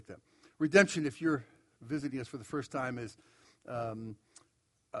Redemption, if you're visiting us for the first time, is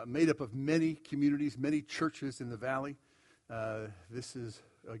made up of many communities, many churches in the valley. This is,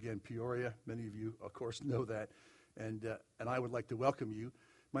 again, Peoria. Many of you, of course, know that. And I would like to welcome you.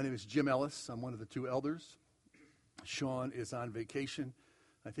 My name is Jim Ellis. I'm one of the two elders. Sean is on vacation.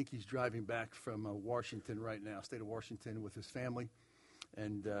 I think he's driving back from Washington right now, state of Washington, with his family.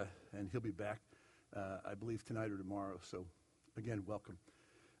 And he'll be back, I believe, tonight or tomorrow. So, again, welcome.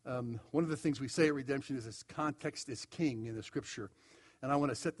 One of the things we say at Redemption is this: context is king in the Scripture. And I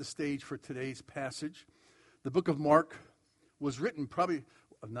want to set the stage for today's passage. The book of Mark was written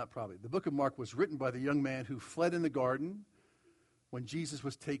the book of Mark was written by the young man who fled in the garden when Jesus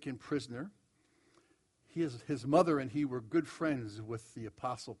was taken prisoner. His mother and he were good friends with the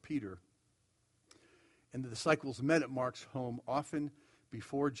Apostle Peter. And the disciples met at Mark's home often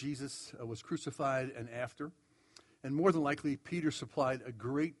before Jesus was crucified and after. And more than likely, Peter supplied a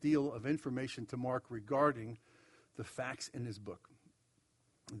great deal of information to Mark regarding the facts in his book.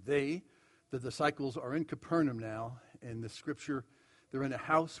 The disciples, are in Capernaum now in the Scripture. They're in a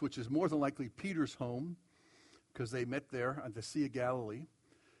house which is more than likely Peter's home, because they met there on the Sea of Galilee.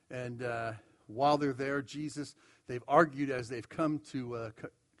 And while they're there, they've argued as they've come to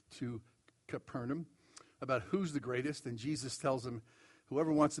Capernaum about who's the greatest. And Jesus tells them,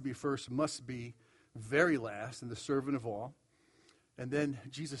 whoever wants to be first must be very last and the servant of all. And then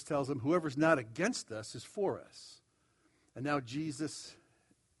Jesus tells them, whoever's not against us is for us. And now Jesus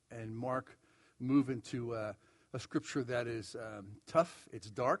and Mark move into a scripture that is tough. It's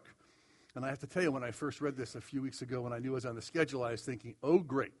dark. And I have to tell you, when I first read this a few weeks ago, when I knew it was on the schedule, I was thinking, oh,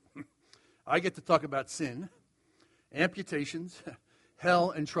 great. I get to talk about sin, amputations,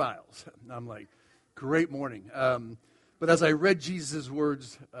 hell, and trials. And I'm like, great morning. But as I read Jesus'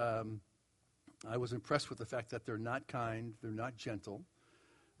 words, I was impressed with the fact that they're not kind, they're not gentle.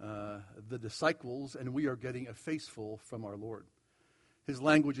 The disciples, and we are getting a faceful from our Lord. His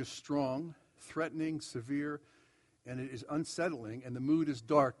language is strong, threatening, severe, and it is unsettling, and the mood is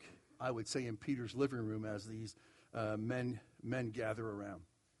dark, I would say, in Peter's living room as these men gather around.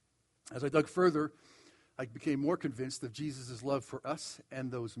 As I dug further, I became more convinced of Jesus' love for us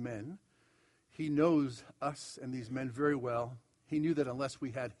and those men. He knows us and these men very well. He knew that unless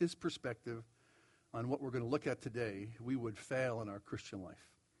we had his perspective on what we're going to look at today, we would fail in our Christian life.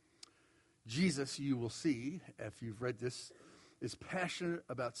 Jesus, you will see, if you've read this, is passionate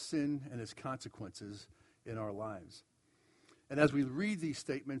about sin and its consequences in our lives. And as we read these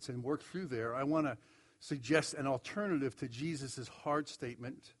statements and work through there, I want to suggest an alternative to Jesus' hard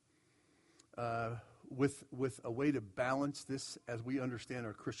statement with a way to balance this as we understand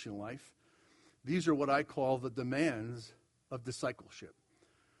our Christian life. These are what I call the demands of discipleship.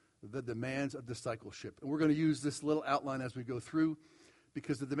 The demands of discipleship. And we're going to use this little outline as we go through,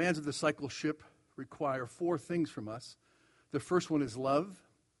 because the demands of discipleship require four things from us. The first one is love.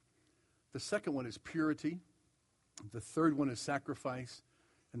 The second one is purity. The third one is sacrifice.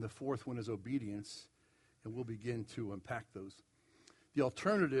 And the fourth one is obedience. And we'll begin to unpack those. The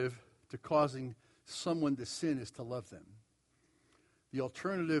alternative to causing someone to sin is to love them. The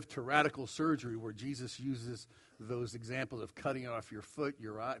alternative to radical surgery, where Jesus uses those examples of cutting off your foot,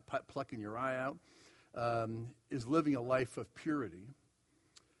 your eye, plucking your eye out, is living a life of purity.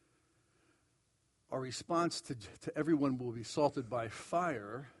 Our response to everyone will be salted by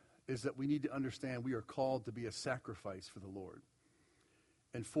fire is that we need to understand we are called to be a sacrifice for the Lord.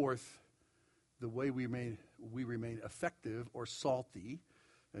 And fourth, the way we remain effective or salty,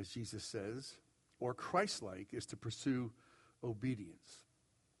 as Jesus says, or Christ-like, is to pursue obedience.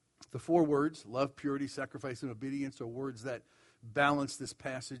 The four words, love, purity, sacrifice, and obedience, are words that balance this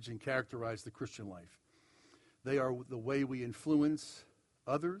passage and characterize the Christian life. They are the way we influence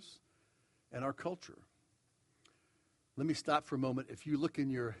others and our culture. Let me stop for a moment. If you look in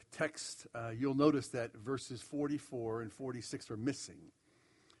your text, you'll notice that verses 44 and 46 are missing.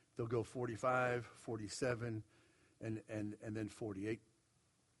 They'll go 45, 47, and then 48.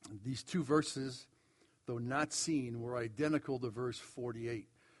 These two verses, though not seen, were identical to verse 48,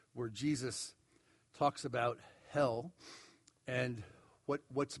 where Jesus talks about hell. And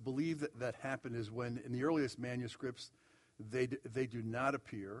what's believed that happened is when, in the earliest manuscripts, they do not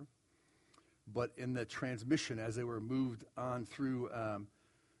appear. But in the transmission, as they were moved on through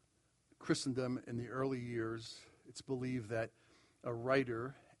Christendom in the early years, it's believed that a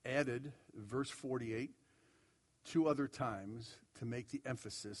writer added verse 48 two other times to make the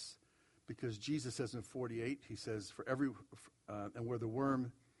emphasis, because Jesus says in 48, he says, and where the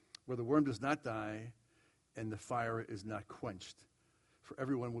worm does not die and the fire is not quenched, for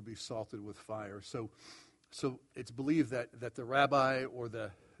everyone will be salted with fire. So it's believed that the rabbi or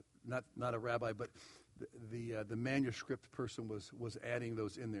the not a rabbi, but the manuscript person was adding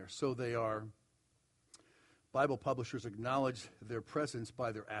those in there. So they are, Bible publishers acknowledge their presence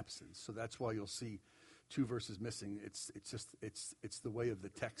by their absence. So that's why you'll see 2 verses missing. It's the way of the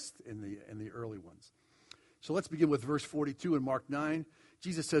text in the early ones. So let's begin with verse 42 in Mark 9.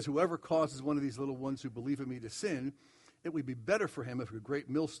 Jesus says, "Whoever causes one of these little ones who believe in me to sin, it would be better for him if a great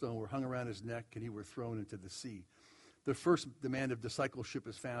millstone were hung around his neck and he were thrown into the sea." The first demand of discipleship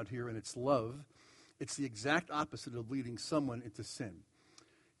is found here, and it's love. It's the exact opposite of leading someone into sin.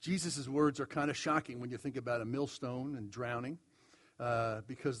 Jesus' words are kind of shocking when you think about a millstone and drowning,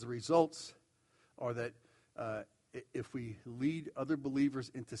 because the results are that if we lead other believers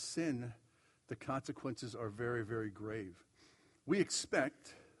into sin, the consequences are very, very grave. We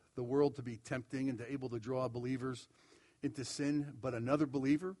expect the world to be tempting and to able to draw believers into sin, but another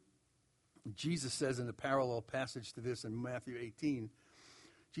believer, Jesus says in a parallel passage to this in Matthew 18,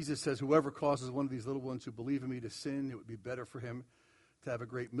 Jesus says, "Whoever causes one of these little ones who believe in me to sin, it would be better for him to have a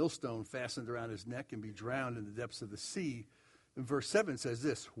great millstone fastened around his neck and be drowned in the depths of the sea." And verse 7 says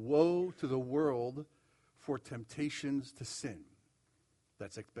this, "Woe to the world for temptations to sin."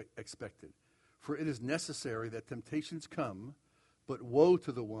 That's expected. "For it is necessary that temptations come, but woe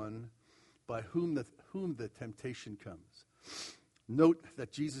to the one by whom the temptation comes." Note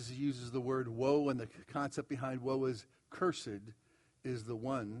that Jesus uses the word woe, and the concept behind woe is cursed is the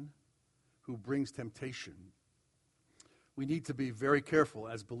one who brings temptation. We need to be very careful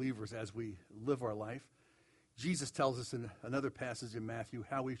as believers as we live our life. Jesus tells us in another passage in Matthew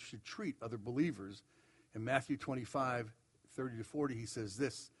how we should treat other believers. In Matthew 25, 30 to 40, he says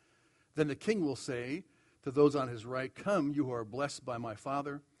this, "Then the king will say to those on his right, 'Come, you who are blessed by my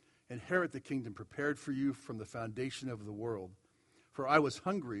Father, inherit the kingdom prepared for you from the foundation of the world. For I was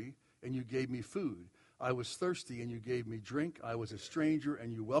hungry, and you gave me food. I was thirsty, and you gave me drink. I was a stranger,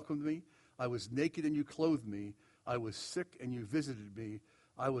 and you welcomed me. I was naked, and you clothed me. I was sick, and you visited me.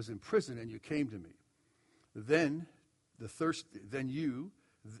 I was in prison, and you came to me.' Then the thirsty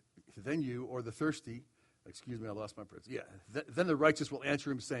righteous will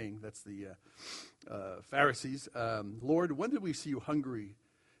answer him, saying," that's the Pharisees, "Lord, when did we see you hungry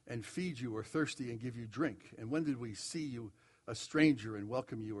and feed you, or thirsty and give you drink? And when did we see you a stranger and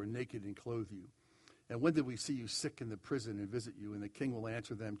welcome you, or naked and clothe you? And when did we see you sick in the prison and visit you?" And the king will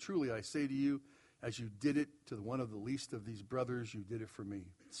answer them, "Truly I say to you, as you did it to one of the least of these brothers, you did it for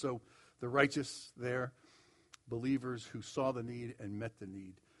me." So the righteous there, believers who saw the need and met the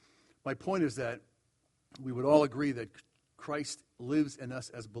need. My point is that we would all agree that Christ lives in us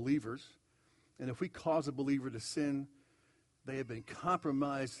as believers, and if we cause a believer to sin, they have been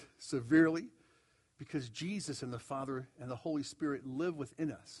compromised severely, because Jesus and the Father and the Holy Spirit live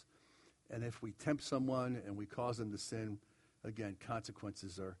within us. And if we tempt someone and we cause them to sin, again,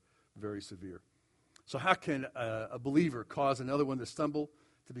 consequences are very severe. So how can a believer cause another one to stumble,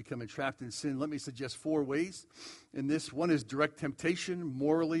 to become entrapped in sin? Let me suggest 4 ways in this. One is direct temptation,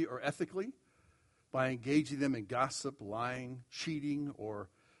 morally or ethically, by engaging them in gossip, lying, cheating, or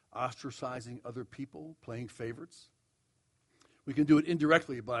ostracizing other people, playing favorites. We can do it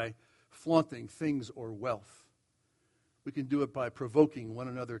indirectly by flaunting things or wealth. We can do it by provoking one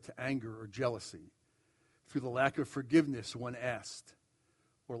another to anger or jealousy, through the lack of forgiveness when asked,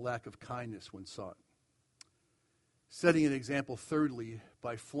 or lack of kindness when sought. Setting an example, thirdly,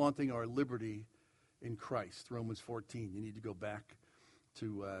 by flaunting our liberty in Christ, Romans 14. You need to go back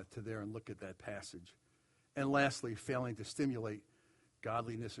to there and look at that passage. And lastly, failing to stimulate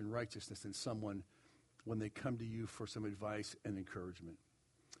godliness and righteousness in someone when they come to you for some advice and encouragement.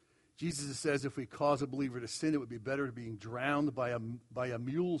 Jesus says if we cause a believer to sin, it would be better being drowned by a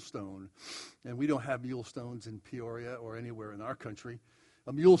mule stone. And we don't have mule stones in Peoria or anywhere in our country.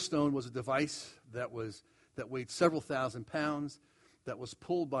 A mule stone was a device that weighed several thousand pounds, that was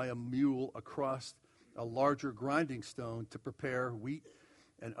pulled by a mule across a larger grinding stone to prepare wheat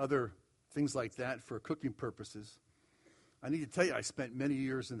and other things like that for cooking purposes. I need to tell you, I spent many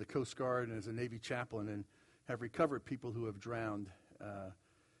years in the Coast Guard and as a Navy chaplain, and have recovered people who have drowned.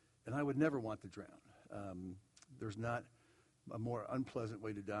 And I would never want to drown. There's not a more unpleasant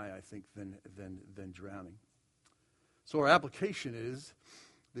way to die, I think, than drowning. So our application is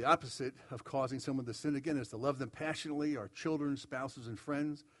the opposite of causing someone to sin, again, is to love them passionately, our children, spouses, and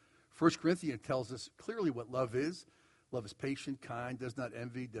friends. 1 Corinthians tells us clearly what love is. Love is patient, kind, does not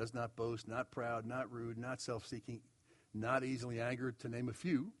envy, does not boast, not proud, not rude, not self-seeking, not easily angered, to name a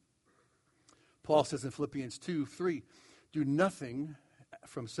few. Paul says in Philippians 2:3, "Do nothing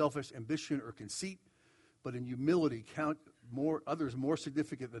from selfish ambition or conceit, but in humility count others more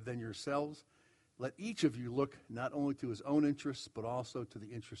significant than yourselves. let each of you look not only to his own interests, but also to the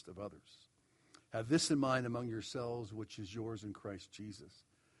interest of others. Have this in mind among yourselves, which is yours in Christ Jesus.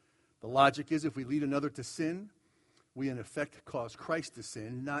 The logic is if we lead another to sin, we in effect cause Christ to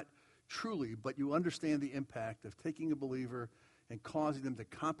sin, not truly, but you understand the impact of taking a believer and causing them to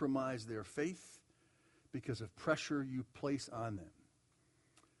compromise their faith because of pressure you place on them.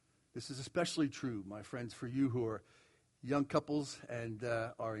 This is especially true, my friends, for you who are young couples and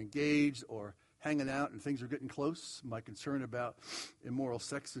are engaged or hanging out and things are getting close. My concern about immoral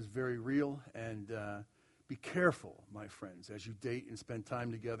sex is very real, and be careful, my friends, as you date and spend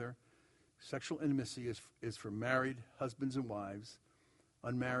time together. Sexual intimacy is for married husbands and wives.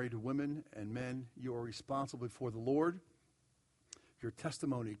 Unmarried women and men, you are responsible before the Lord. Your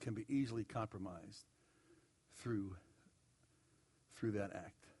testimony can be easily compromised through that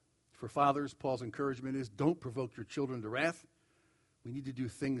act. For fathers, Paul's encouragement is don't provoke your children to wrath. We need to do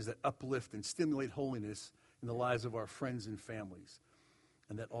things that uplift and stimulate holiness in the lives of our friends and families.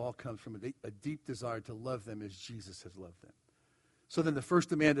 And that all comes from a deep desire to love them as Jesus has loved them. So then the first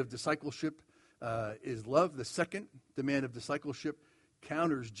demand of discipleship is love. The second demand of discipleship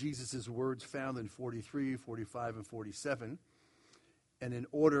counters Jesus' words found in 43, 45, and 47. And in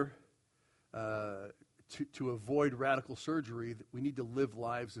order to avoid radical surgery, we need to live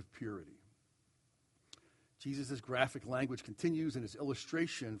lives of purity. Jesus' graphic language continues, and his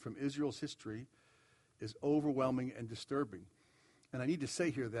illustration from Israel's history is overwhelming and disturbing. And I need to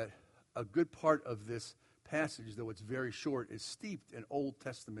say here that a good part of this passage, though it's very short, is steeped in Old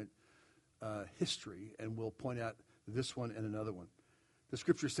Testament history, and we'll point out this one and another one. The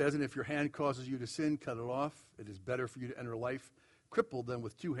scripture says, and if your hand causes you to sin, cut it off. It is better for you to enter life crippled than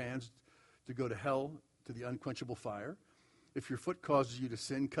with 2 hands to go to hell, to the unquenchable fire. If your foot causes you to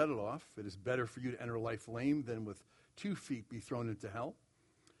sin, cut it off. It is better for you to enter life lame than with 2 feet be thrown into hell.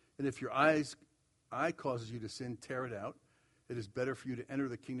 And if your eye causes you to sin, tear it out. It is better for you to enter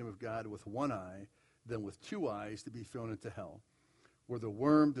the kingdom of God with 1 eye than with 2 eyes to be thrown into hell, where the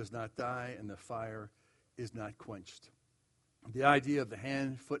worm does not die and the fire is not quenched. The idea of the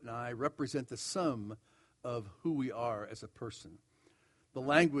hand, foot, and eye represent the sum of who we are as a person. The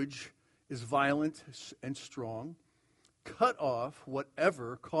language is violent and strong. Cut off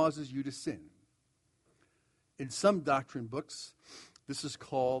whatever causes you to sin. In some doctrine books, this is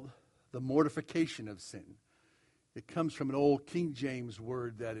called the mortification of sin. It comes from an old King James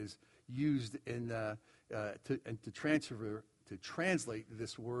word that is used to translate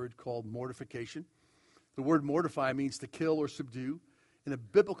this word called mortification. The word mortify means to kill or subdue. In a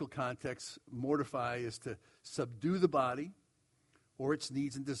biblical context, mortify is to subdue the body or its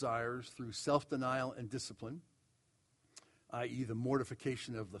needs and desires through self-denial and discipline, i.e. the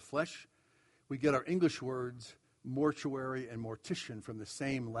mortification of the flesh. We get our English words mortuary and mortician from the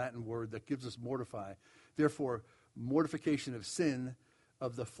same Latin word that gives us mortify. Therefore, mortification of sin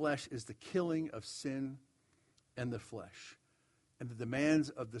of the flesh is the killing of sin and the flesh. And the demands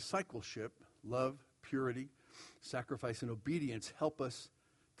of discipleship, love, purity, sacrifice, and obedience help us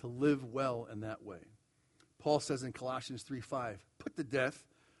to live well in that way. Paul says in Colossians 3:5, put to death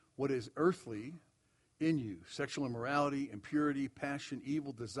what is earthly in you, sexual immorality, impurity, passion,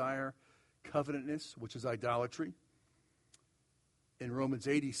 evil desire, covetousness, which is idolatry. In Romans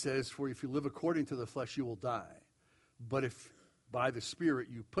 8, he says, for if you live according to the flesh, you will die. But if by the Spirit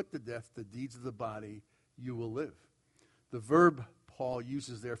you put to death the deeds of the body, you will live. The verb Paul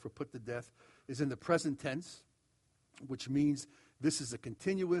uses there for put to death is in the present tense, which means this is a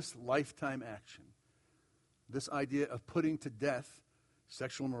continuous lifetime action. This idea of putting to death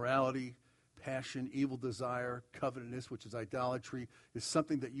sexual immorality, passion, evil desire, covetousness, which is idolatry, is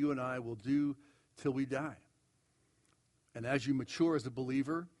something that you and I will do till we die. And as you mature as a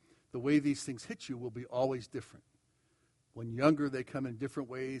believer, the way these things hit you will be always different. When younger, they come in different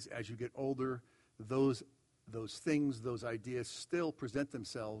ways. As you get older, those things, those ideas still present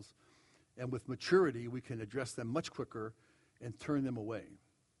themselves. And with maturity, we can address them much quicker and turn them away.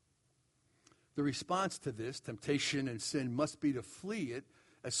 The response to this, temptation and sin, must be to flee it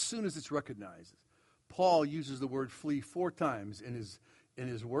as soon as it's recognized. Paul uses the word flee 4 times in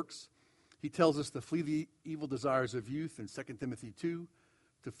his works. He tells us to flee the evil desires of youth in 2 Timothy 2,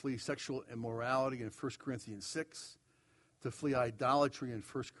 to flee sexual immorality in 1 Corinthians 6, to flee idolatry in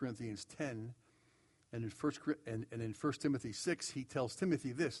 1 Corinthians 10, and in 1 Timothy 6, he tells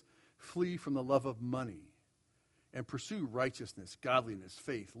Timothy this, flee from the love of money and pursue righteousness, godliness,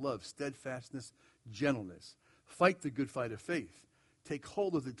 faith, love, steadfastness, gentleness. Fight the good fight of faith. Take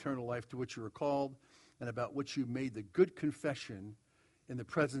hold of the eternal life to which you are called and about which you made the good confession in the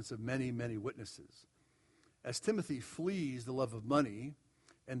presence of many, many witnesses. As Timothy flees the love of money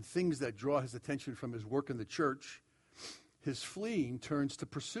and things that draw his attention from his work in the church, his fleeing turns to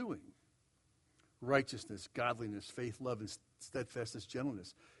pursuing righteousness, godliness, faith, love, and steadfastness,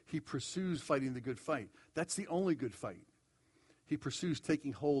 gentleness. He pursues fighting the good fight. That's the only good fight. He pursues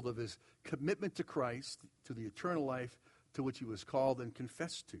taking hold of his commitment to Christ, to the eternal life to which he was called and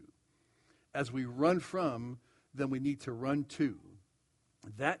confessed to. As we run from, then we need to run to.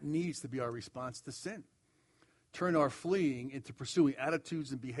 That needs to be our response to sin. Turn our fleeing into pursuing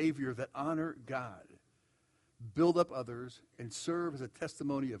attitudes and behavior that honor God, build up others, and serve as a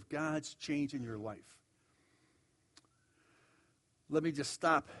testimony of God's change in your life. Let me just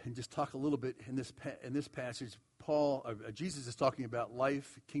stop and just talk a little bit in this passage. Jesus is talking about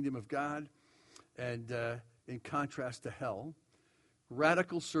life, kingdom of God, and in contrast to hell.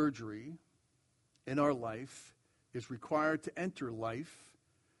 Radical surgery in our life is required to enter life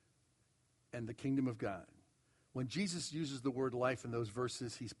and the kingdom of God. When Jesus uses the word life in those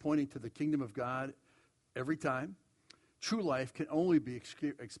verses, he's pointing to the kingdom of God every time. True life can only be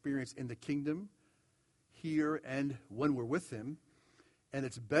experienced in the kingdom, here and when we're with him. And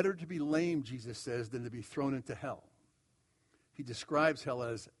it's better to be lame, Jesus says, than to be thrown into hell. He describes hell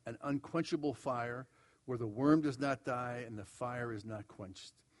as an unquenchable fire where the worm does not die and the fire is not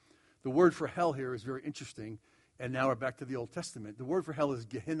quenched. The word for hell here is very interesting. And now we're back to the Old Testament. The word for hell is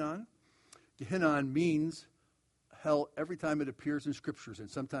Gehinnom. Gehinnom means hell every time it appears in Scriptures, and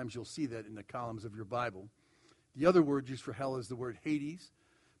sometimes you'll see that in the columns of your Bible. The other word used for hell is the word Hades,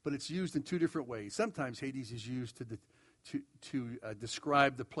 but it's used in two different ways. Sometimes Hades is used to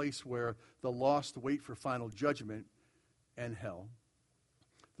describe the place where the lost wait for final judgment, and hell.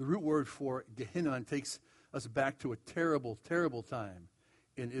 The root word for Gehinnom takes us back to a terrible, terrible time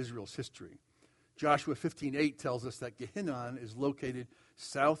in Israel's history. Joshua 15:8 tells us that Gehinnom is located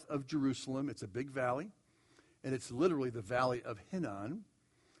south of Jerusalem. It's a big valley, and it's literally the valley of Hinnom.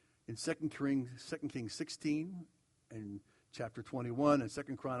 In 2 Kings 16 and chapter 21 and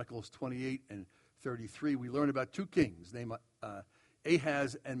 2 Chronicles 28 and 33, we learn about two kings named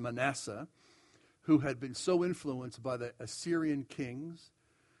Ahaz and Manasseh, who had been so influenced by the Assyrian kings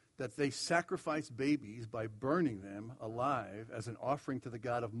that they sacrificed babies by burning them alive as an offering to the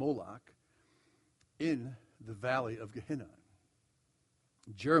god of Moloch in the valley of Gehinnom.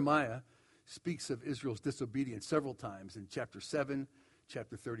 Jeremiah speaks of Israel's disobedience several times in chapter 7,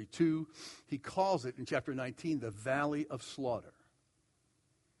 chapter 32. He calls it in chapter 19 the valley of slaughter.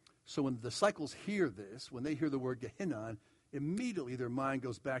 So when the disciples hear this, when they hear the word Gehinnom, immediately their mind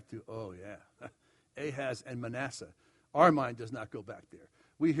goes back to, oh yeah, Ahaz and Manasseh. Our mind does not go back there.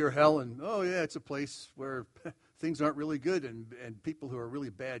 We hear hell and, oh yeah, it's a place where things aren't really good and people who are really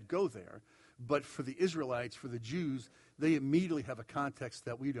bad go there. But for the Israelites, for the Jews, they immediately have a context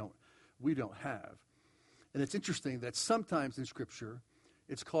that we don't have. And it's interesting that sometimes in Scripture,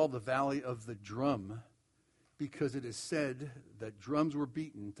 it's called the Valley of the Drum because it is said that drums were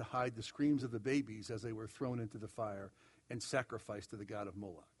beaten to hide the screams of the babies as they were thrown into the fire and sacrificed to the god of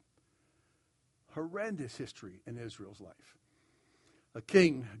Moloch. Horrendous history in Israel's life. A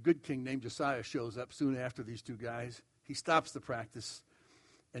good king named Josiah shows up soon after these two guys. He stops the practice,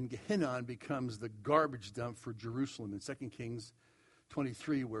 and Gehinnom becomes the garbage dump for Jerusalem in 2 Kings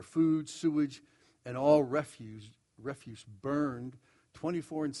 23, where food, sewage, and all refuse burned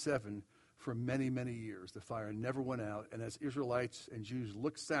 24/7 for many, many years. The fire never went out, and as Israelites and Jews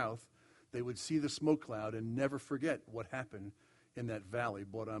looked south, they would see the smoke cloud and never forget what happened in that valley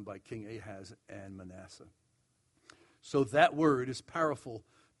brought on by King Ahaz and Manasseh. So that word is powerful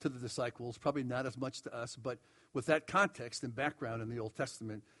to the disciples, probably not as much to us, but with that context and background in the Old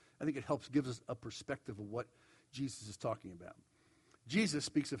Testament, I think it helps give us a perspective of what Jesus is talking about. Jesus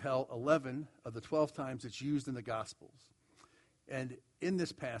speaks of hell 11 of the 12 times it's used in the Gospels. And in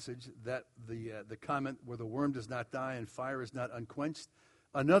this passage, that the comment where the worm does not die and fire is not unquenched,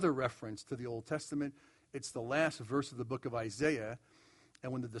 another reference to the Old Testament, it's the last verse of the book of Isaiah.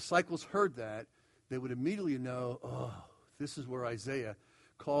 And when the disciples heard that, they would immediately know, oh, this is where Isaiah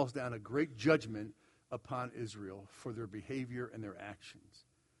calls down a great judgment upon Israel for their behavior and their actions.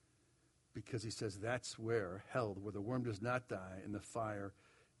 Because he says that's where hell, where the worm does not die and the fire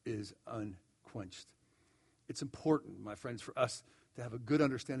is unquenched. It's important, my friends, for us to have a good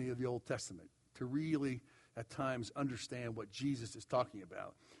understanding of the Old Testament, to really at times understand what Jesus is talking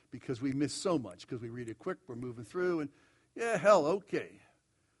about, because we miss so much, because we read it quick, we're moving through, and yeah, hell, okay.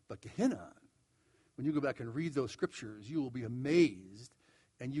 But Gehinnom, when you go back and read those scriptures, you will be amazed,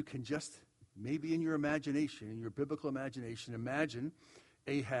 and you can just, maybe in your imagination, in your biblical imagination, imagine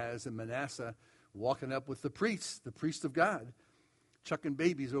Ahaz and Manasseh walking up with the priest of God, chucking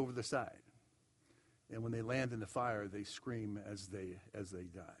babies over the side. And when they land in the fire, they scream as they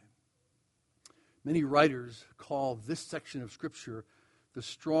die. Many writers call this section of Scripture the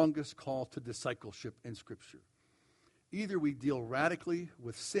strongest call to discipleship in Scripture. Either we deal radically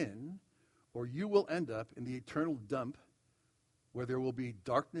with sin, or you will end up in the eternal dump where there will be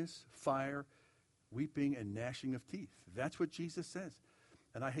darkness, fire, weeping, and gnashing of teeth. That's what Jesus says.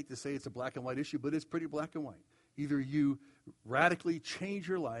 And I hate to say it's a black and white issue, but it's pretty black and white. Either you radically change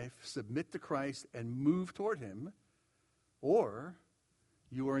your life, submit to Christ, and move toward him, or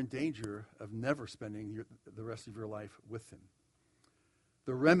you are in danger of never spending the rest of your life with him.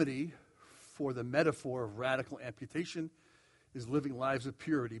 The remedy for the metaphor of radical amputation is living lives of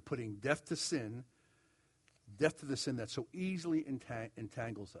purity, putting death to sin, death to the sin that so easily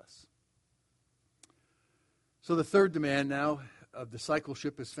entangles us. So the third demand now of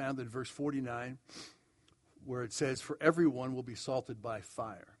discipleship is found in verse 49, where it says, "For everyone will be salted by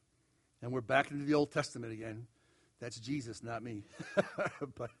fire." And we're back into the Old Testament again. That's Jesus, not me.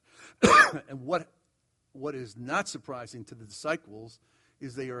 And what is not surprising to the disciples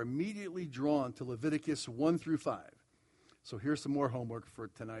is they are immediately drawn to Leviticus 1 through 5. So here's some more homework for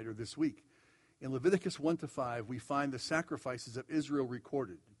tonight or this week. In Leviticus 1 to 5, we find the sacrifices of Israel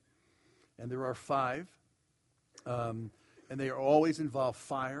recorded. And there are 5. And they always involve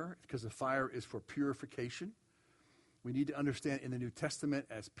fire, because the fire is for purification. We need to understand in the New Testament,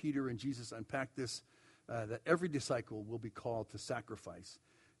 as Peter and Jesus unpack this, that every disciple will be called to sacrifice.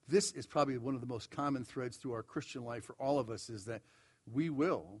 This is probably one of the most common threads through our Christian life for all of us, is that we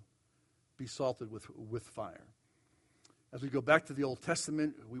will be salted with fire. As we go back to the Old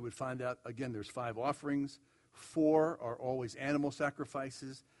Testament, we would find out, again, there's 5 offerings. 4 are always animal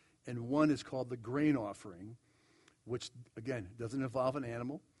sacrifices, and 1 is called the grain offering, which, again, doesn't involve an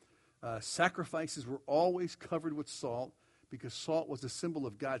animal. Sacrifices were always covered with salt, because salt was a symbol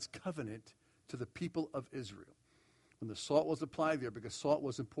of God's covenant to the people of Israel. When the salt was applied there, because salt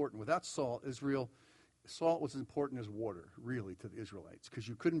was important. Without salt, salt was as important as water, really, to the Israelites, because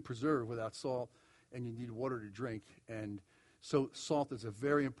you couldn't preserve without salt, and you need water to drink. And so salt is a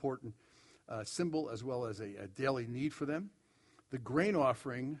very important symbol, as well as a daily need for them. The grain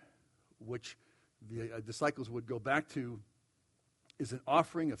offering, which the disciples would go back to, is an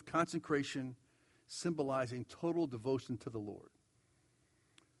offering of consecration, symbolizing total devotion to the Lord.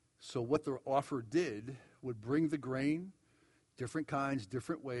 So what the offer did would bring the grain, different kinds,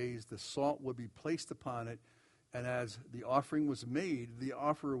 different ways. The salt would be placed upon it. And as the offering was made, the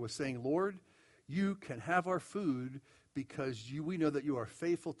offerer was saying, "Lord, you can have our food, because we know that you are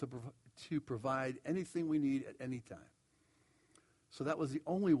faithful to provide anything we need at any time." So that was the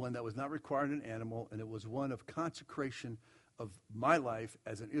only one that was not required an animal, and it was one of consecration of my life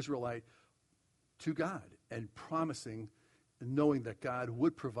as an Israelite to God, and promising and knowing that God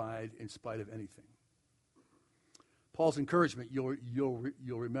would provide in spite of anything. Paul's encouragement,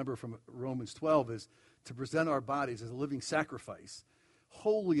 you'll remember from Romans 12, is to present our bodies as a living sacrifice,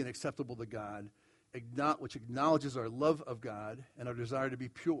 holy and acceptable to God, which acknowledges our love of God and our desire to be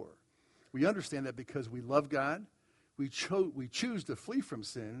pure. We understand that because we love God, we choose to flee from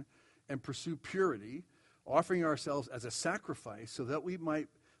sin and pursue purity, offering ourselves as a sacrifice so that we might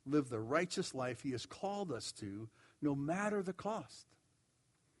live the righteous life he has called us to, no matter the cost.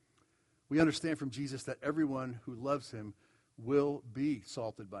 We understand from Jesus that everyone who loves him will be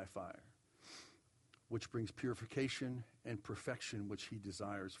salted by fire, which brings purification and perfection, which he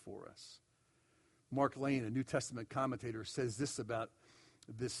desires for us. Mark Lane, a New Testament commentator, says this about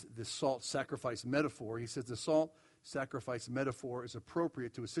this salt sacrifice metaphor. He says the salt sacrifice metaphor is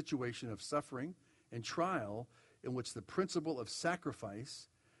appropriate to a situation of suffering and trial in which the principle of sacrifice,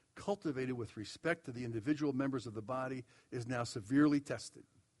 cultivated with respect to the individual members of the body, is now severely tested.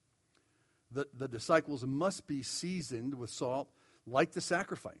 The disciples must be seasoned with salt like the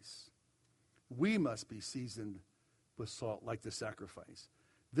sacrifice. We must be seasoned with salt like the sacrifice.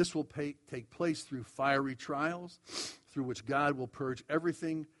 This will take place through fiery trials, through which God will purge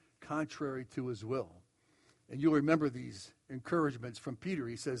everything contrary to his will. And you'll remember these encouragements from Peter.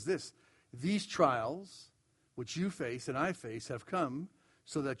 He says this: "These trials which you face and I face have come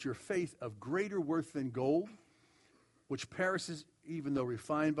so that your faith, of greater worth than gold, which perishes even though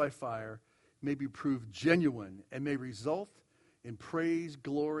refined by fire, may be proved genuine and may result in praise,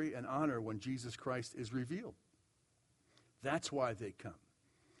 glory, and honor when Jesus Christ is revealed." That's why they come.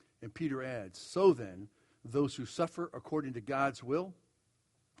 And Peter adds, "So then, those who suffer according to God's will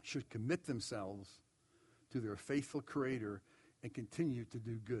should commit themselves to their faithful Creator and continue to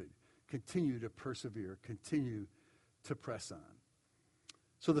do good, continue to persevere, continue to press on."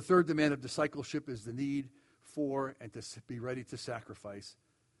 So the third demand of discipleship is the need for and to be ready to sacrifice.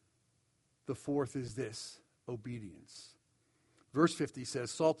 The fourth is this: obedience. Verse 50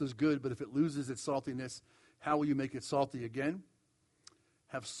 says, salt is good, but if it loses its saltiness, how will you make it salty again?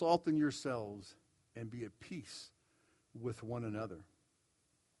 Have salt in yourselves and be at peace with one another.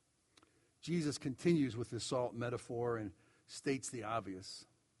 Jesus continues with this salt metaphor and states the obvious.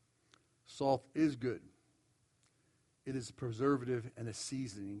 Salt is good. It is a preservative and a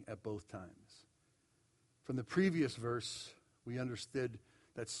seasoning at both times. From the previous verse, we understood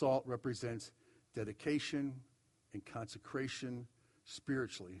that salt represents dedication and consecration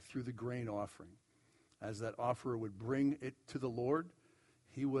spiritually through the grain offering. As that offerer would bring it to the Lord,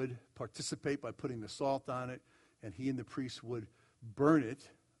 he would participate by putting the salt on it, and he and the priest would burn it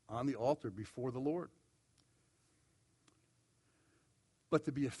on the altar before the Lord. But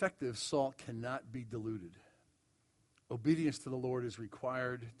to be effective, salt cannot be diluted. Obedience to the Lord is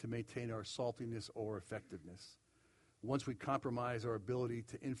required to maintain our saltiness or effectiveness. Once we compromise our ability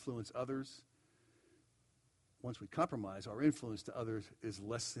to influence others, our influence to others is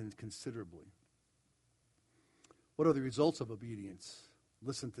lessened considerably. What are the results of obedience?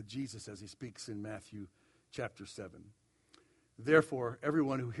 Listen to Jesus as he speaks in Matthew chapter 7. Therefore,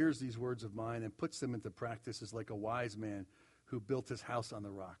 everyone who hears these words of mine and puts them into practice is like a wise man who built his house on the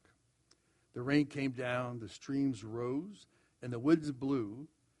rock. The rain came down, the streams rose, and the winds blew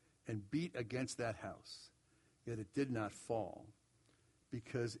and beat against that house. Yet it did not fall,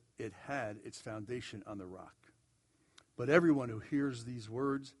 because it had its foundation on the rock. But everyone who hears these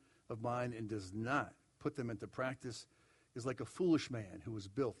words of mine and does not put them into practice is like a foolish man who has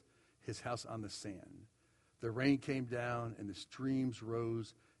built his house on the sand. The rain came down, and the streams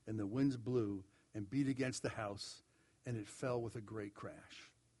rose, and the winds blew and beat against the house, and it fell with a great crash.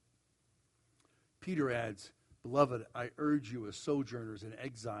 Peter adds, Beloved, I urge you as sojourners and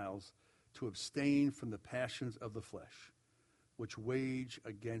exiles to abstain from the passions of the flesh, which wage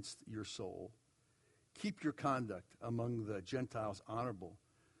against your soul. Keep your conduct among the Gentiles honorable,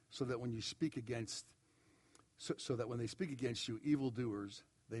 so that when they speak against you, evildoers,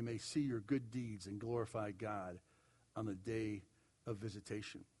 they may see your good deeds and glorify God on the day of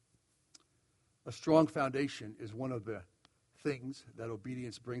visitation. A strong foundation is one of the things that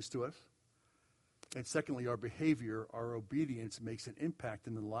obedience brings to us. And secondly, our behavior, our obedience makes an impact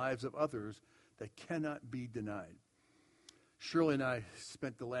in the lives of others that cannot be denied. Shirley and I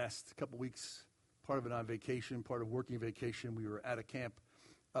spent the last couple weeks, part of it on vacation, part of working vacation. We were at a camp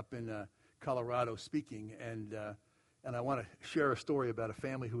up in Colorado speaking, and I want to share a story about a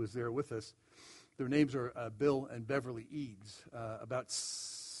family who was there with us. Their names are Bill and Beverly Eads. About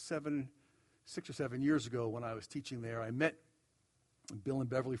 6 or 7 years ago when I was teaching there, I met Bill and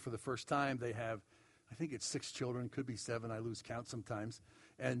Beverly for the first time. They have, I think it's 6 children, could be 7. I lose count sometimes.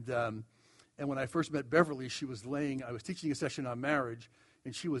 And when I first met Beverly, she was I was teaching a session on marriage,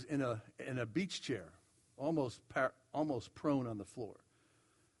 and she was in a beach chair, almost prone on the floor.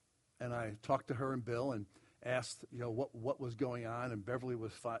 And I talked to her and Bill and asked, what was going on, and Beverly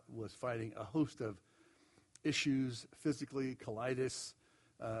was fighting a host of issues physically: colitis,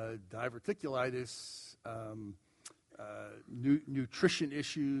 diverticulitis, nutrition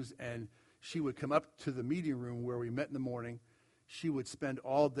issues, and she would come up to the meeting room where we met in the morning. She would spend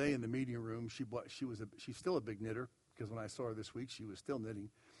all day in the meeting room. She's still a big knitter, because when I saw her this week, she was still knitting,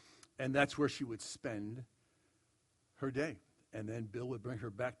 and that's where she would spend her day. And then Bill would bring her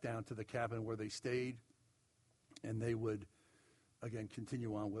back down to the cabin where they stayed, and they would, again,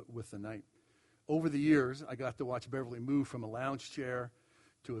 continue on with the night. Over the years, I got to watch Beverly move from a lounge chair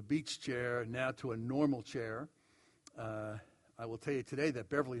to a beach chair, now to a normal chair. I will tell you today that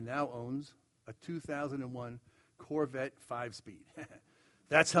Beverly now owns a 2001 Corvette 5-speed.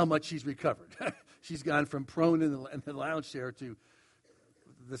 That's how much she's recovered. She's gone from prone in the lounge chair to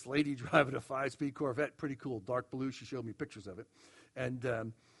this lady driving a 5-speed Corvette. Pretty cool, dark blue. She showed me pictures of it. And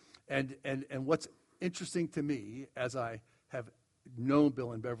what's interesting to me, as I have known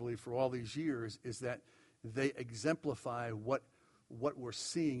Bill and Beverly for all these years, is that they exemplify what we're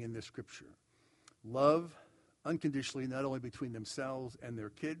seeing in this scripture. Love unconditionally, not only between themselves and their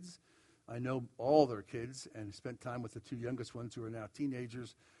kids. I know all their kids and spent time with the 2 youngest ones who are now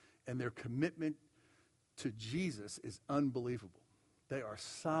teenagers, and their commitment to Jesus is unbelievable. They are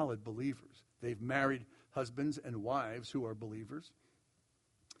solid believers. They've married husbands and wives who are believers.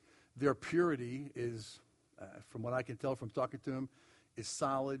 Their purity is, from what I can tell from talking to them, is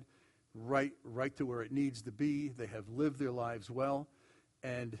solid, right to where it needs to be. They have lived their lives well.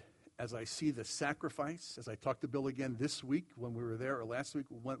 And as I see the sacrifice, as I talked to Bill again this week when we were there, or last week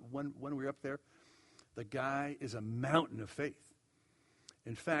when we were up there, the guy is a mountain of faith.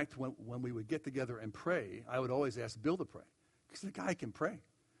 In fact, when we would get together and pray, I would always ask Bill to pray, because the guy can pray.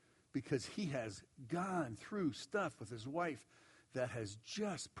 because he has gone through stuff with his wife that has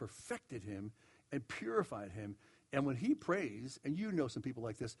just perfected him and purified him. And when he prays, and you know some people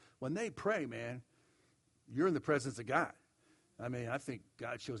like this, when they pray, man, you're in the presence of God. I mean, I think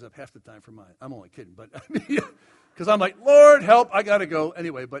God shows up half the time for mine. I'm only kidding, but I mean, because I'm like, Lord, help, I got to go.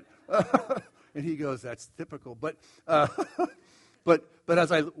 Anyway, but, and he goes, that's typical. But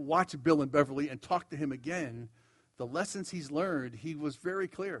as I watch Bill and Beverly and talk to him again, the lessons he's learned, he was very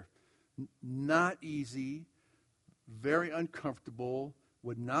clear. Not easy, very uncomfortable,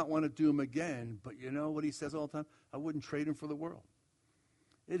 would not want to do them again. But you know what he says all the time? I wouldn't trade him for the world.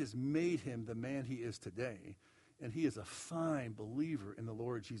 It has made him the man he is today. And he is a fine believer in the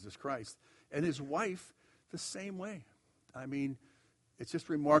Lord Jesus Christ. And his wife, the same way. I mean, it's just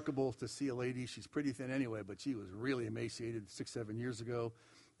remarkable to see a lady. She's pretty thin anyway, but she was really emaciated 6-7 years ago.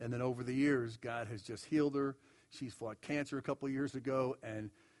 And then over the years, God has just healed her. She's fought cancer a couple of years ago,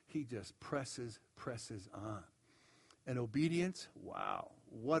 and he just presses on. And obedience, wow,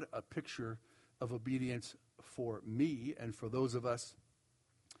 what a picture of obedience for me and for those of us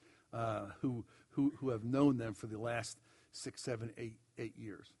who have known them for the last 6, 7, 8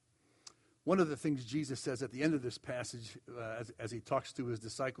 years. One of the things Jesus says at the end of this passage, as he talks to his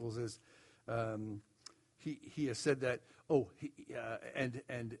disciples, is he has said that,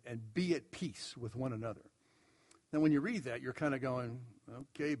 and be at peace with one another. Now, when you read that, you're kind of going,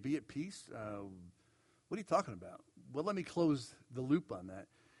 okay, be at peace? What are you talking about? Well, let me close the loop on that.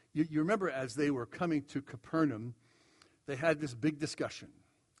 You remember as they were coming to Capernaum, they had this big discussion.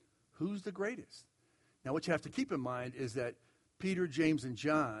 Who's the greatest? Now, what you have to keep in mind is that Peter, James, and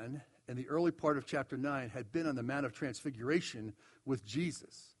John, in the early part of chapter 9, had been on the Mount of Transfiguration with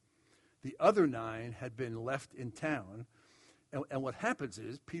Jesus. The other 9 had been left in town. And what happens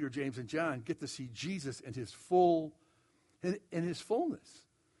is Peter, James, and John get to see Jesus in his fullness.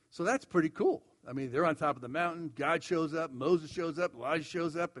 So that's pretty cool. I mean, they're on top of the mountain. God shows up. Moses shows up. Elijah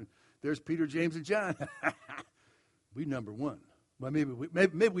shows up. And there's Peter, James, and John. We number 1. Well, maybe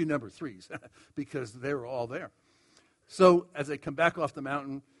we number 3s because they were all there. So as they come back off the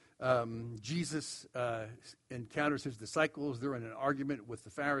mountain, Jesus encounters his disciples. They're in an argument with the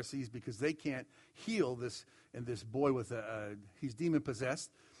Pharisees because they can't heal this boy he's demon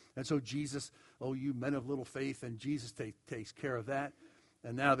possessed. And so Jesus, you men of little faith, and Jesus takes care of that.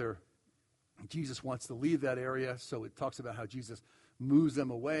 And now Jesus wants to leave that area, so it talks about how Jesus moves them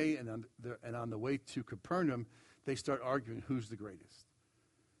away, and on the way to Capernaum, they start arguing who's the greatest.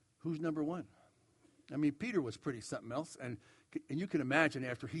 Who's number 1? I mean, Peter was pretty something else, and you can imagine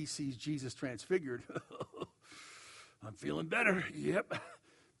after he sees Jesus transfigured, I'm feeling better. Yep.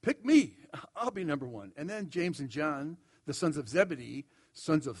 Pick me. I'll be number 1. And then James and John, the sons of Zebedee,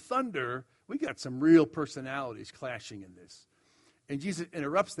 sons of thunder, we got some real personalities clashing in this. And Jesus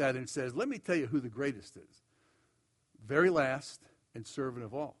interrupts that and says, let me tell you who the greatest is. Very last and servant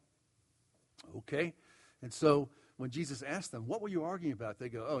of all. Okay? And so when Jesus asked them, what were you arguing about? They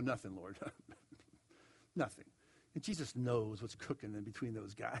go, nothing, Lord. Nothing. And Jesus knows what's cooking in between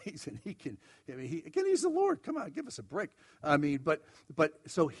those guys, and he's the Lord. Come on, give us a break. I mean, but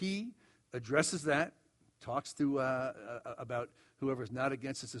so he addresses that, talks to about whoever's not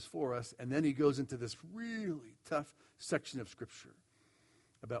against us is for us, and then he goes into this really tough section of Scripture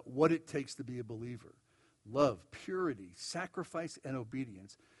about what it takes to be a believer: love, purity, sacrifice, and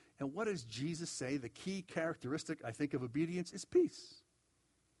obedience. And what does Jesus say? The key characteristic, I think, of obedience is peace.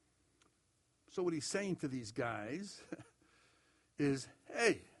 So what he's saying to these guys is,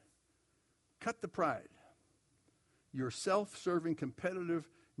 hey, cut the pride. Your self-serving, competitive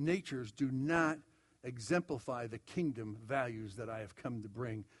natures do not exemplify the kingdom values that I have come to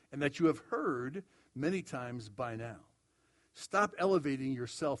bring and that you have heard many times by now. Stop elevating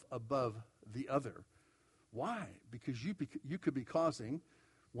yourself above the other. Why? Because you could be causing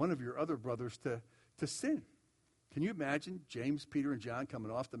one of your other brothers to sin. Can you imagine James, Peter, and John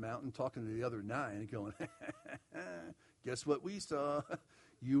coming off the mountain talking to the other 9 and going, guess what we saw?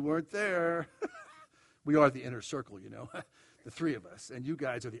 You weren't there. We are the inner circle, the 3 of us, and you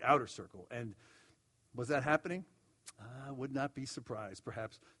guys are the outer circle. And was that happening? I would not be surprised.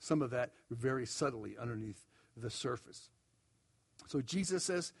 Perhaps some of that very subtly underneath the surface. So Jesus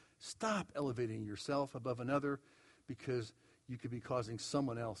says, stop elevating yourself above another because you could be causing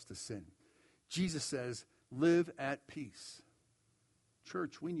someone else to sin. Jesus says, live at peace.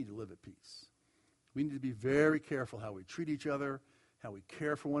 Church, we need to live at peace. We need to be very careful how we treat each other, how we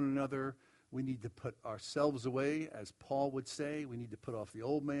care for one another. We need to put ourselves away, as Paul would say. We need to put off the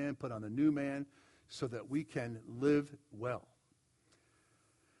old man, put on the new man, so that we can live well.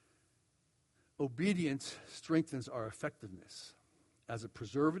 Obedience strengthens our effectiveness. as a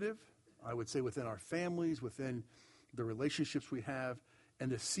preservative, I would say within our families, within the relationships we have,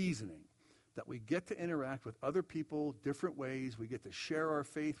 and a seasoning that we get to interact with other people different ways. We get to share our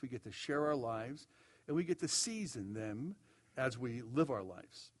faith. We get to share our lives. And we get to season them as we live our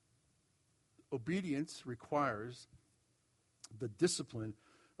lives. Obedience requires the discipline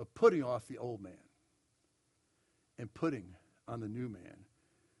of putting off the old man and putting on the new man,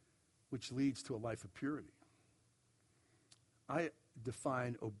 which leads to a life of purity. I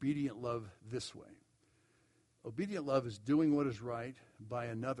define obedient love this way. Obedient love is doing what is right by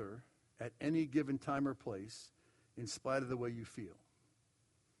another at any given time or place in spite of the way you feel.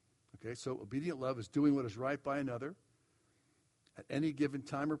 Okay, so obedient love is doing what is right by another at any given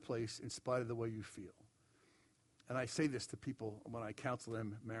time or place in spite of the way you feel. And I say this to people when I counsel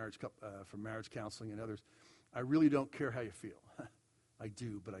them for marriage counseling and others. I really don't care how you feel. I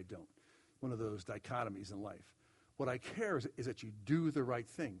do, but I don't. One of those dichotomies in life. What I care is that you do the right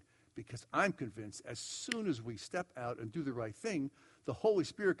thing, because I'm convinced as soon as we step out and do the right thing, the Holy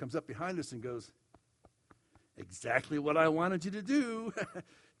Spirit comes up behind us and goes, exactly what I wanted you to do.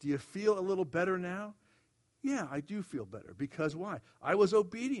 Do you feel a little better now? Yeah, I do feel better. Because why? I was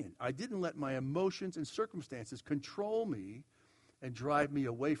obedient. I didn't let my emotions and circumstances control me and drive me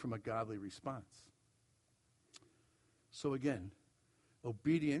away from a godly response. So again,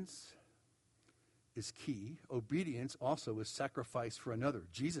 obedience is key. Obedience also is sacrifice for another.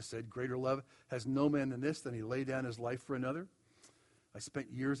 Jesus said, greater love has no man than this, than he laid down his life for another. I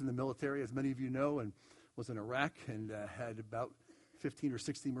spent years in the military, as many of you know, and was in Iraq and had about 15 or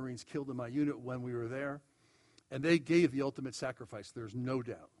 16 Marines killed in my unit when we were there. And they gave the ultimate sacrifice, there's no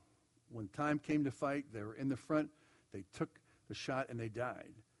doubt. When time came to fight, they were in the front, they took the shot, and they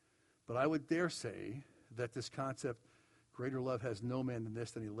died. But I would dare say that this concept, greater love has no man than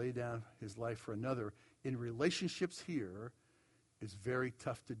this, than he laid down his life for another, in relationships here is very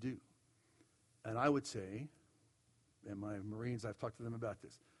tough to do. And I would say, and my Marines, I've talked to them about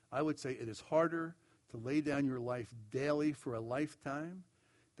this, I would say it is harder to lay down your life daily for a lifetime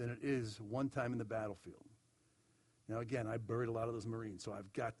than it is one time in the battlefield. Now, again, I buried a lot of those Marines, so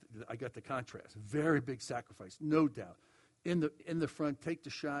I got the contrast. Very big sacrifice, no doubt. In the front, take the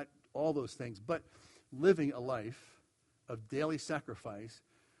shot, all those things. But living a life of daily sacrifice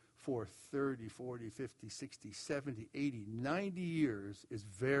for 30, 40, 50, 60, 70, 80, 90 years is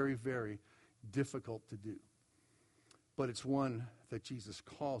very, very difficult to do. But it's one that Jesus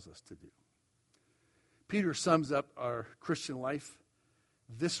calls us to do. Peter sums up our Christian life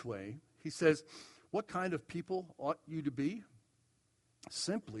this way. He says, what kind of people ought you to be?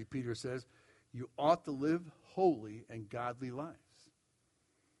 Simply, Peter says, you ought to live holy and godly lives.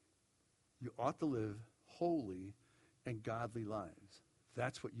 You ought to live holy and godly lives.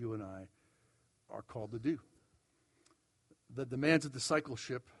 That's what you and I are called to do. The demands of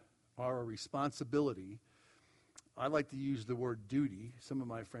discipleship are a responsibility. I like to use the word duty. Some of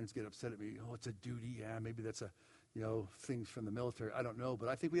my friends get upset at me. Oh, it's a duty. Yeah, maybe that's things from the military. I don't know. But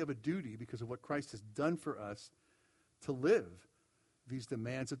I think we have a duty because of what Christ has done for us to live these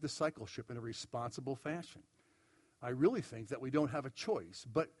demands of discipleship in a responsible fashion. I really think that we don't have a choice,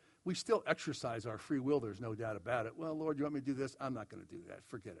 but we still exercise our free will. There's no doubt about it. Well, Lord, you want me to do this? I'm not going to do that.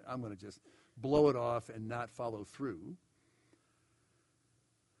 Forget it. I'm going to just blow it off and not follow through.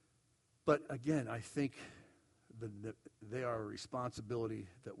 But again, I think that they are a responsibility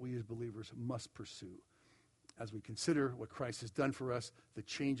that we as believers must pursue as we consider what Christ has done for us, the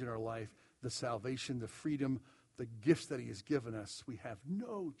change in our life, the salvation, the freedom, the gifts that he has given us. We have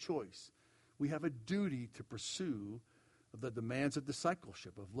no choice. We have a duty to pursue the demands of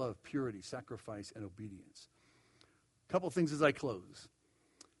discipleship, of love, purity, sacrifice, and obedience. A couple things as I close.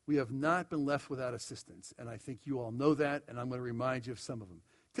 We have not been left without assistance, and I think you all know that, and I'm going to remind you of some of them.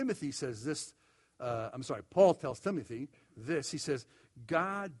 Timothy says this, Paul tells Timothy this. He says,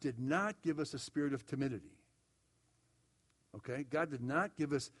 God did not give us a spirit of timidity. Okay? God did not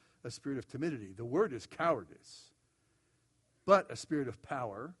give us a spirit of timidity. The word is cowardice, but a spirit of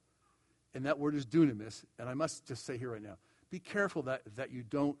power, and that word is dunamis. And I must just say here right now, be careful that you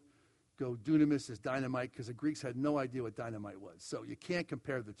don't go dunamis as dynamite, because the Greeks had no idea what dynamite was. So you can't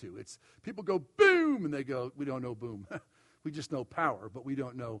compare the two. It's people go boom, and they go, we don't know boom. We just know power, but we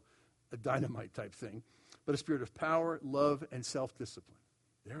don't know a dynamite type thing. But a spirit of power, love, and self-discipline.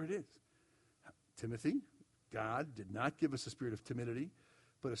 There it is. Timothy, God did not give us a spirit of timidity,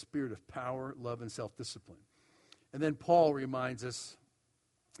 but a spirit of power, love, and self-discipline. And then Paul reminds us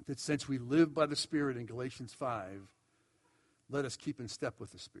that since we live by the Spirit in Galatians 5, let us keep in step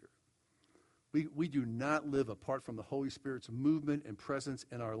with the Spirit. We do not live apart from the Holy Spirit's movement and presence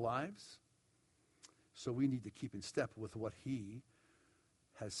in our lives, so we need to keep in step with what he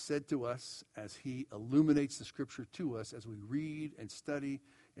has said to us as he illuminates the Scripture to us as we read and study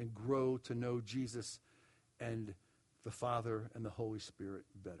and grow to know Jesus and the Father and the Holy Spirit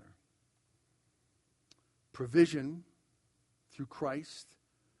better. Provision through Christ,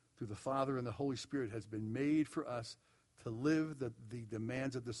 through the Father and the Holy Spirit, has been made for us to live the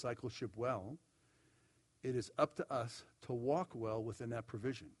demands of discipleship well. It is up to us to walk well within that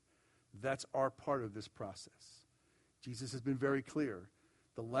provision. That's our part of this process. Jesus has been very clear.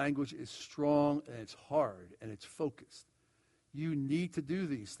 The language is strong and it's hard and it's focused. You need to do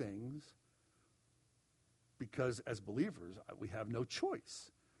these things because as believers, we have no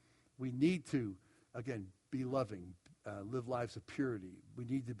choice. We need to, again, be loving, live lives of purity. We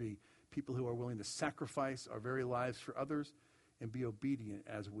need to be people who are willing to sacrifice our very lives for others and be obedient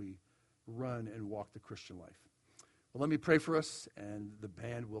as we run and walk the Christian life. Well, let me pray for us, and the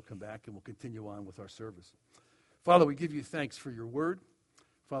band will come back, and we'll continue on with our service. Father, we give you thanks for your word.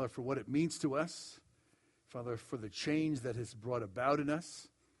 Father, for what it means to us. Father, for the change that has brought about in us.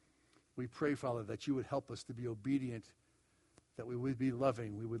 We pray, Father, that you would help us to be obedient, that we would be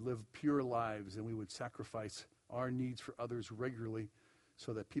loving, we would live pure lives, and we would sacrifice our needs for others regularly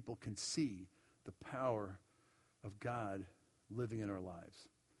so that people can see the power of God living in our lives.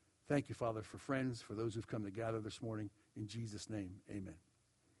 Thank you, Father, for friends, for those who've come to gather this morning. In Jesus' name, amen.